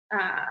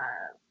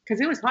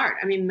 Because it was hard.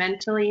 I mean,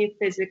 mentally,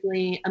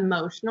 physically,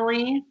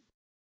 emotionally,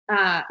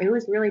 it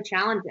was really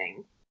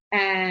challenging.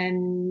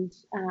 And,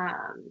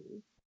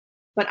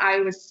 but I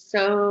was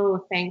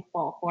so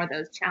thankful for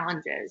those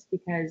challenges,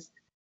 because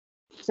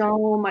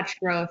so much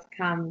growth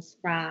comes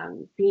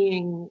from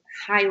being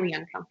highly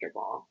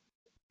uncomfortable.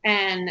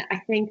 And I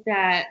think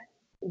that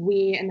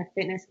we in the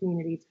fitness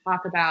community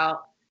talk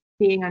about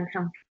being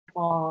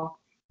uncomfortable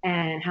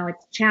and how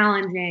it's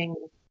challenging,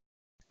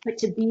 but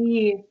to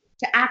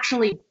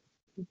actually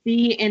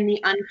be in the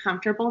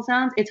uncomfortable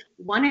zones, it's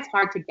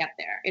hard to get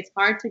there. It's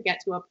hard to get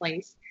to a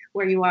place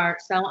where you are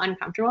so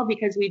uncomfortable,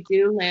 because we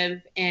do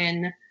live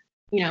in,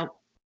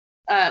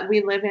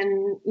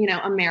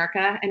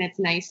 America, and it's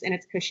nice and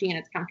it's cushy and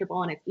it's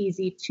comfortable and it's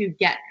easy to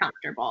get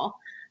comfortable.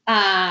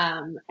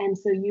 And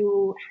so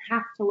you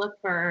have to look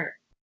for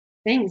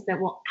things that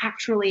will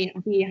actually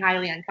be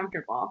highly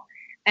uncomfortable.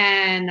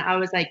 And I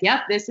was like,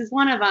 yep, this is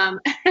one of them.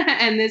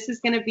 And this is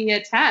going to be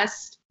a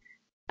test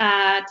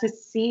to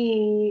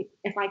see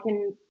if I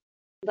can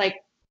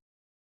like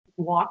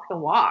walk the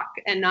walk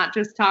and not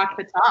just talk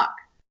the talk.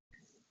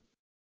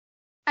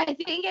 I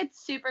think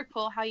it's super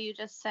cool how you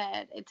just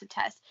said it's a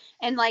test,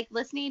 and like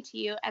listening to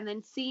you and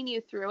then seeing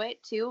you through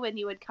it too, when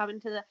you would come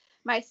into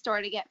my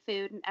store to get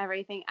food and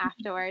everything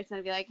afterwards, and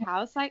I'd be like,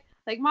 how's like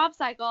Mob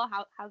Cycle,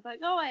 how's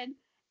that going?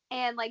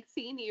 And like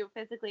seeing you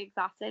physically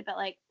exhausted but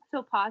like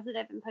so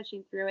positive and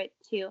pushing through it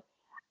too.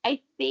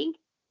 I think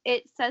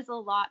it says a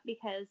lot,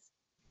 because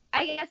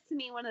I guess to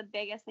me one of the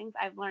biggest things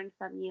I've learned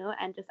from you,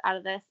 and just out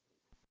of this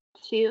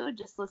too,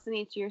 just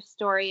listening to your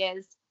story,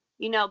 is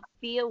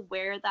be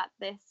aware that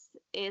this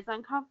is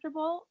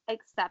uncomfortable,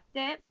 accept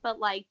it, but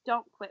like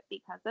don't quit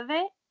because of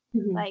it.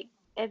 Mm-hmm. Like,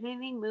 if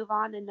anything, move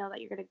on and know that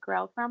you're going to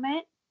grow from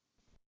it.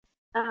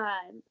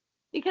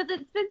 Because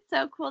it's been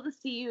so cool to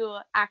see you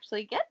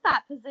actually get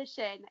that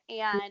position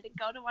and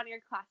go to one of your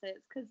classes,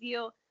 because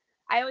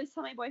I always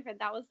tell my boyfriend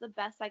that was the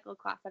best cycle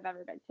class I've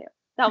ever been to.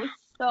 That was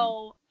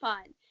so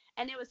fun.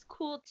 And it was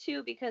cool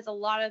too, because a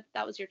lot of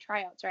that was your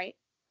tryouts, right?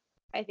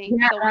 I think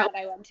the one that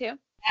I went to.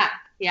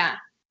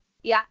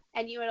 Yeah,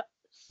 and you had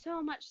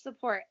so much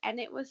support, and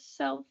it was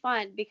so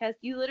fun because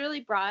you literally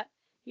brought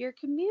your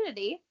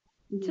community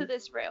to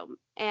this room.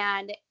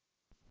 And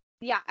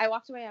yeah, I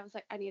walked away, I was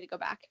like, I need to go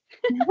back.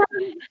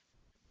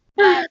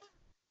 But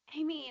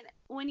I mean,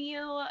 when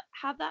you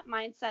have that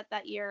mindset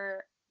that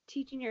you're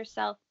teaching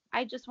yourself,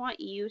 I just want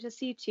you to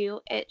see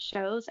too, it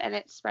shows and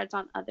it spreads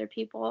on other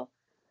people.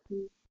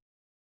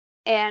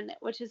 And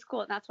which is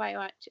cool, and that's why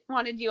I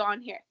wanted you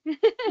on here.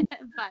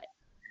 But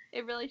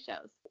it really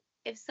shows.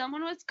 If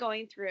someone was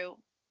going through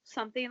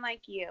something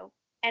like you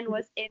and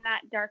was in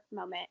that dark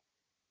moment,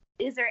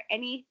 is there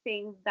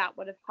anything that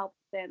would have helped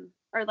them,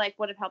 or like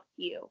would have helped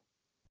you?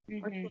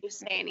 Or can you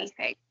say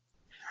anything?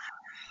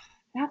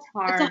 That's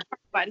hard. It's a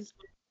hard one.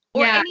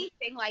 Or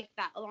anything like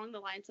that along the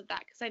lines of that,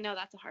 because I know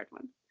that's a hard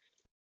one.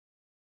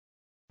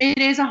 It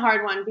is a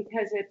hard one,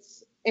 because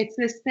it's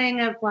this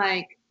thing of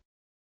like,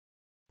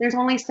 there's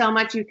only so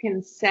much you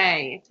can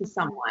say to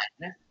someone,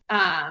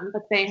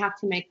 but they have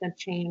to make the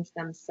change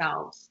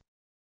themselves.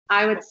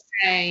 I would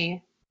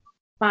say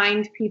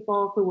find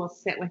people who will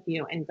sit with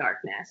you in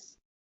darkness.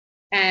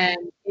 And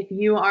if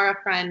you are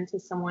a friend to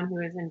someone who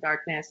is in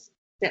darkness,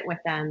 sit with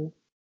them,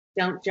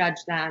 don't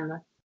judge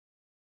them,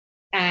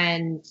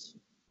 and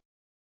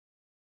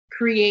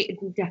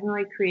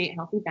definitely create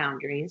healthy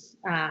boundaries.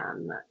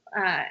 And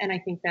I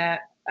think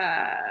that,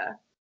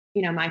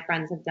 my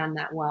friends have done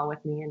that well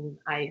with me, and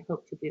I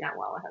hope to do that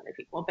well with other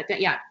people. But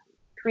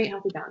create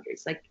healthy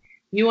boundaries. Like,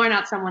 you are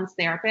not someone's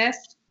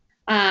therapist.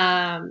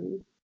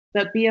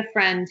 But be a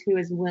friend who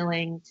is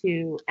willing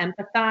to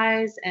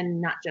empathize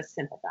and not just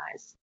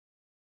sympathize.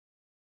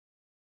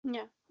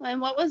 Yeah.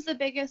 And what was the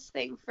biggest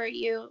thing for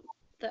you,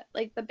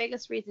 the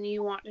biggest reason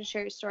you want to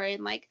share your story,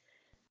 and like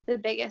the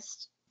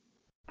biggest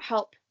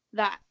help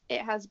that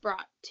it has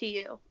brought to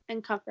you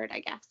and comfort,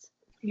 I guess?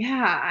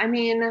 Yeah, I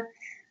mean,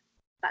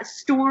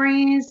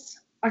 stories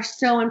are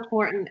so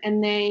important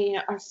and they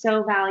are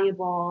so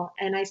valuable.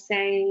 And I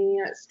say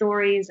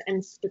stories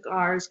and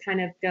scars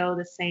kind of go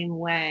the same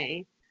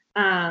way.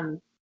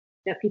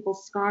 That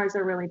people's scars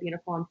are really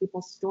beautiful and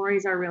people's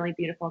stories are really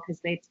beautiful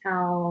because they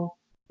tell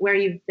where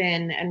you've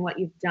been and what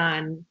you've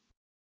done,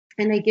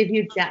 and they give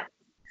you depth.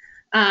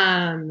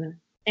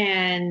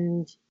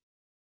 And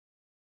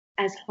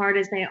as hard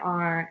as they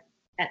are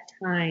at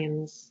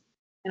times,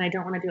 and I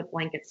don't want to do a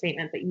blanket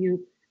statement, but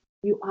you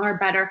are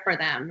better for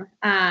them,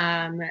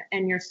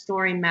 and your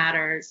story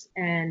matters.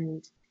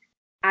 And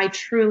I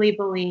truly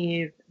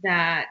believe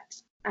that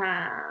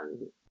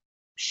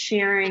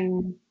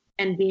sharing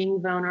and being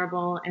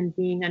vulnerable and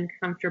being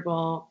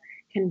uncomfortable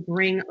can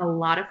bring a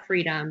lot of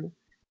freedom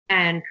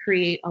and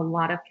create a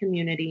lot of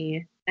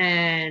community.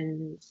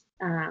 And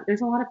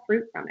there's a lot of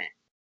fruit from it.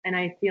 And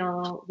I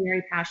feel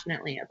very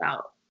passionately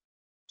about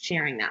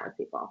sharing that with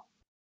people.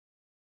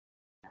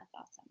 That's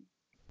awesome.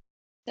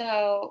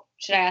 So,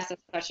 should I ask this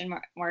question,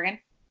 Morgan?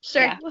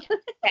 Sure. Yeah.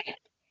 Okay.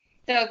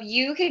 So, if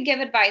you could give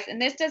advice,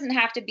 and this doesn't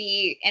have to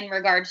be in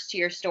regards to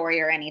your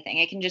story or anything,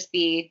 it can just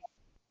be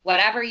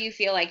whatever you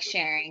feel like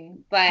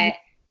sharing. But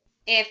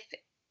if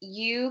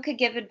you could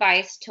give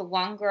advice to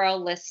one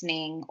girl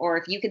listening, or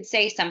if you could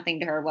say something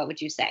to her, what would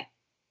you say?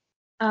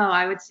 Oh,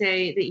 I would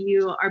say that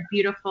you are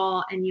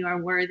beautiful and you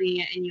are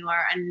worthy and you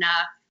are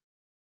enough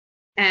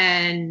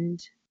and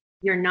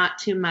you're not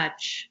too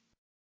much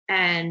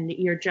and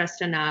you're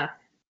just enough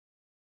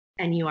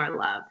and you are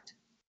loved.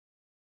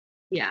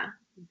 Yeah,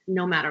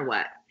 no matter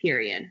what,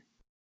 period.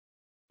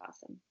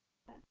 Awesome.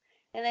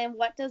 And then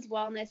what does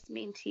wellness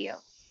mean to you?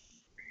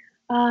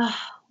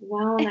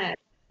 Wellness.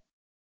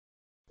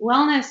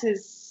 Wellness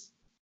is,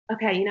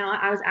 okay,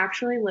 I was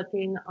actually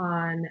looking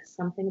on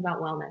something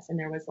about wellness and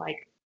there was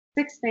like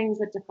 6 things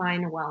that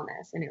define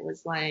wellness. And it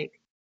was like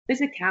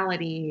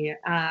physicality,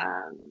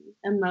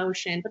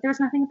 emotion, but there was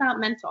nothing about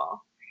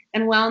mental.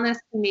 And wellness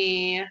to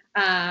me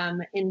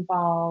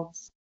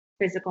involves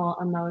physical,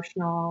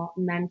 emotional,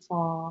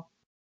 mental,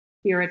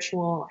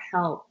 spiritual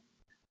health,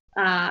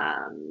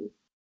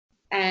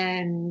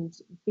 and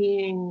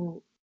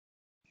being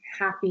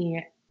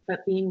happy,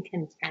 but being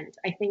content.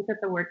 I think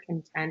that the word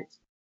content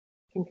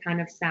can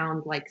kind of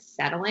sound like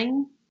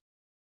settling,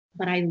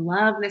 but I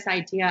love this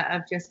idea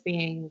of just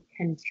being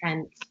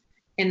content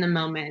in the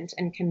moment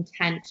and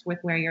content with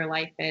where your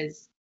life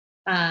is,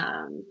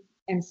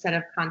 instead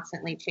of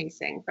constantly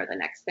chasing for the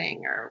next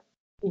thing, or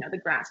the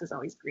grass is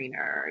always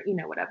greener,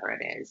 or whatever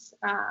it is.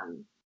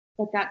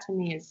 But that to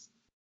me is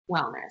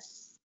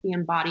wellness, the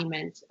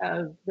embodiment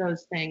of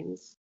those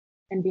things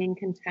and being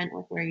content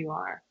with where you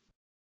are.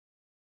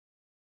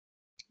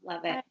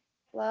 Love it. I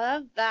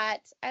love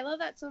that. I love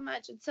that so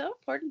much. It's so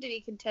important to be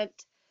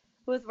content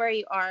with where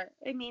you are.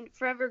 I mean,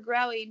 forever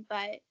growing,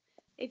 but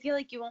I feel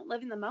like you won't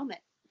live in the moment.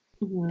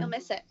 Mm-hmm. You'll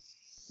miss it.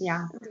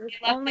 Yeah. There's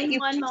only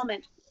one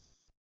moment.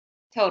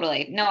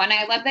 Totally. No, and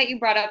I love that you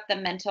brought up the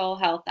mental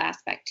health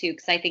aspect too,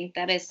 because I think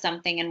that is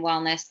something in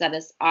wellness that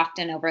is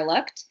often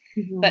overlooked.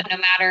 Mm-hmm. But no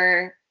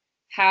matter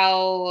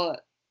how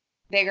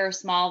big or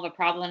small of a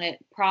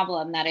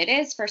problem that it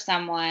is for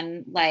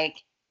someone, like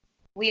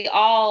we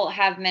all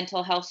have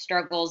mental health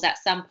struggles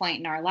at some point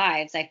in our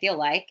lives, I feel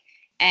like.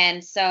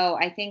 And so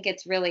I think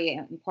it's really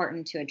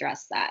important to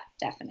address that,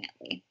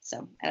 definitely.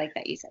 So I like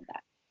that you said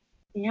that.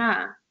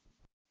 Yeah.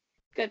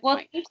 Good Well,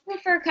 point. thank you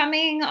for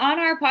coming on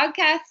our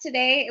podcast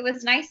today. It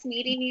was nice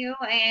meeting you,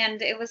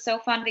 and it was so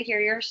fun to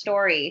hear your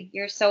story.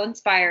 You're so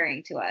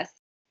inspiring to us.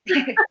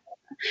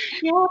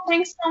 Yeah,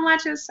 thanks so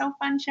much. It was so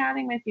fun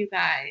chatting with you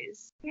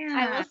guys. Yeah.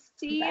 I will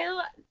see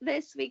you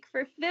this week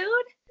for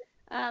food.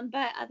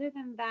 But other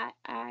than that,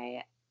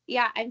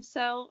 I'm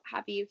so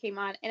happy you came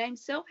on, and I'm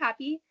so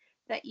happy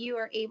that you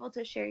are able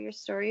to share your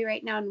story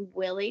right now and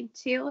willing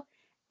to,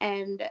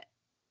 and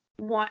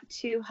want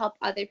to help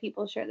other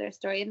people share their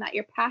story, and that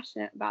you're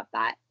passionate about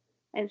that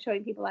and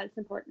showing people that it's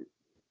important.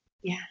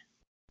 Yeah.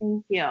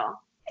 Thank you.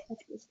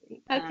 That's so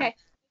sweet. Okay.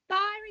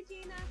 Bye,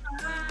 Regina.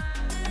 Bye.